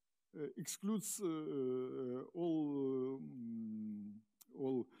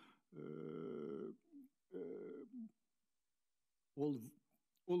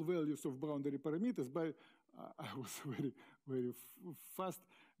all values of boundary parameters. By I was very fast,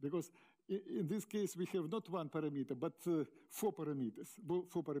 because in this case, we have not one parameter, but 4 parameters.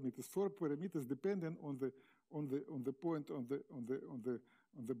 4 parameters. 4 parameters depending on the point on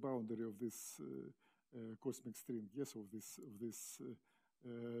the boundary of this cosmic string. Yes, of this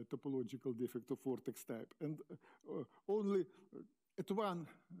topological defect of vortex type, and only at one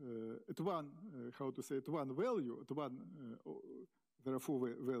value, there are 4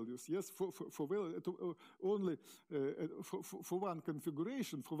 values. Yes, for value, only for one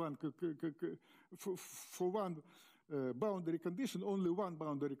configuration, for one boundary condition, only one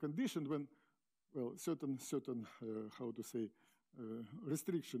boundary condition when, well, certain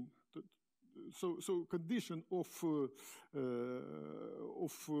restriction. So condition of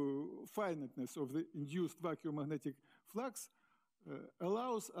finiteness of the induced vacuum magnetic flux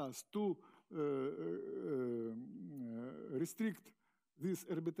allows us to restrict this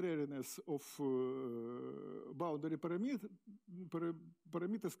arbitrariness of boundary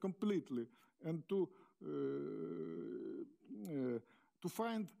parameters completely, and to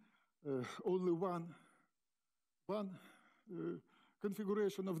find only one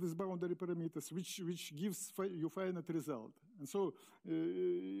configuration of these boundary parameters, which gives you finite result. And so,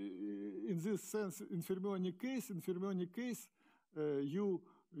 in this sense, in fermionic case, you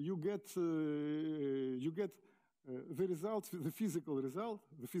get the result, the physical result.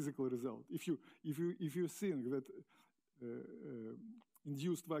 If you think that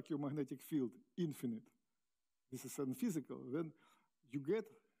induced vacuum magnetic field infinite, this is unphysical, then you get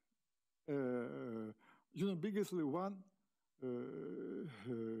unambiguously one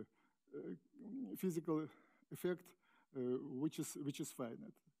physical effect which is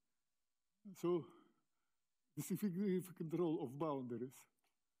finite. So the significant role of boundaries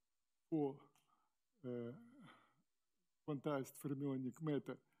for quantized fermionic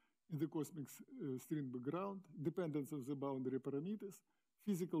matter in the cosmic string background, dependence of the boundary parameters,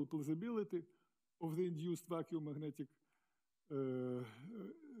 physical plausibility of the induced vacuum magnetic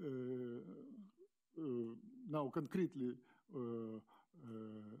now concretely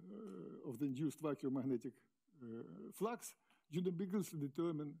of the induced vacuum magnetic flux, unambiguously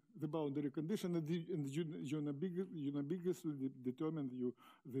determine the boundary condition and unambiguously determine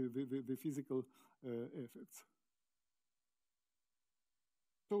the physical effects.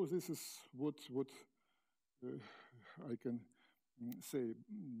 So this is what I can say.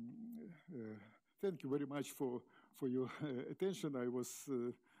 Thank you very much for your attention. I was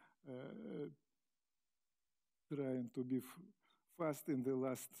trying to be fast in the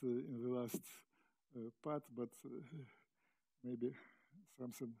last part, but maybe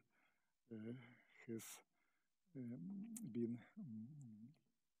something has been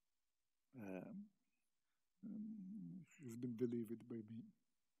delivered by me.